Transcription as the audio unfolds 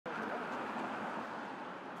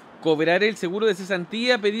Cobrar el seguro de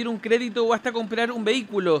cesantía, pedir un crédito o hasta comprar un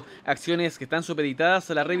vehículo. Acciones que están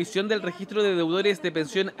supeditadas a la revisión del registro de deudores de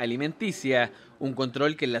pensión alimenticia. Un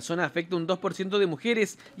control que en la zona afecta a un 2% de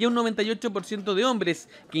mujeres y a un 98% de hombres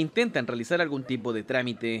que intentan realizar algún tipo de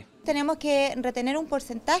trámite. Tenemos que retener un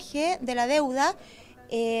porcentaje de la deuda,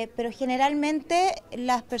 pero generalmente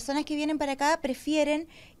las personas que vienen para acá prefieren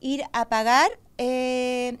ir a pagar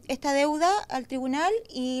esta deuda al tribunal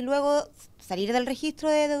y luego salir del registro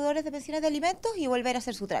de deudores de pensiones de alimentos y volver a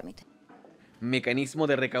hacer su trámite. Mecanismo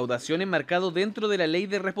de recaudación enmarcado dentro de la Ley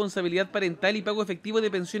de Responsabilidad Parental y Pago Efectivo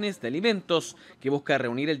de Pensiones de Alimentos, que busca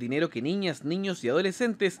reunir el dinero que niñas, niños y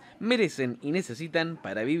adolescentes merecen y necesitan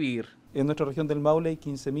para vivir. En nuestra región del Maule hay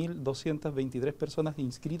 15.223 personas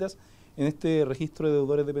inscritas en este registro de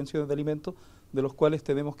deudores de pensiones de alimentos, de los cuales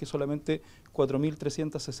tenemos que solamente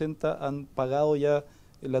 4.360 han pagado ya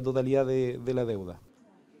la totalidad de la deuda.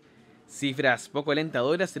 Cifras poco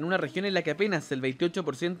alentadoras en una región en la que apenas el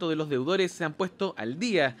 28% de los deudores se han puesto al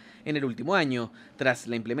día en el último año, tras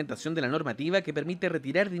la implementación de la normativa que permite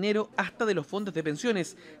retirar dinero hasta de los fondos de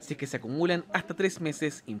pensiones si es que se acumulan hasta 3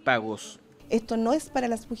 meses impagos. Esto no es para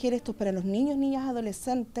las mujeres, esto es para los niños, niñas,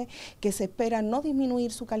 adolescentes que se espera no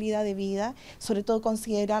disminuir su calidad de vida, sobre todo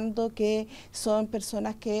considerando que son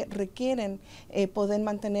personas que requieren poder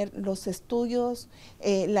mantener los estudios,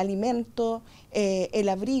 el alimento, el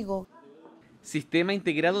abrigo. Sistema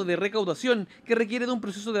integrado de recaudación que requiere de un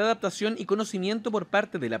proceso de adaptación y conocimiento por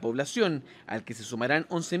parte de la población, al que se sumarán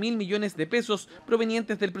 11.000 millones de pesos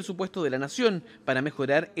provenientes del presupuesto de la Nación para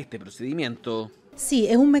mejorar este procedimiento. Sí,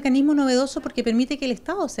 es un mecanismo novedoso porque permite que el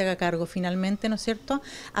Estado se haga cargo finalmente, ¿no es cierto?,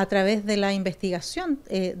 a través de la investigación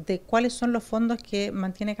de cuáles son los fondos que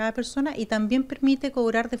mantiene cada persona y también permite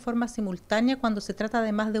cobrar de forma simultánea cuando se trata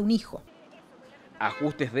de más de un hijo.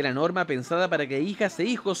 Ajustes de la norma pensada para que hijas e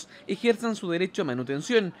hijos ejerzan su derecho a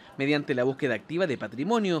manutención mediante la búsqueda activa de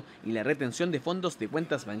patrimonio y la retención de fondos de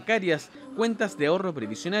cuentas bancarias, cuentas de ahorro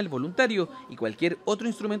previsional voluntario y cualquier otro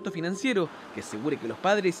instrumento financiero que asegure que los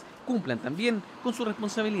padres cumplan también con su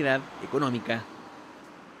responsabilidad económica.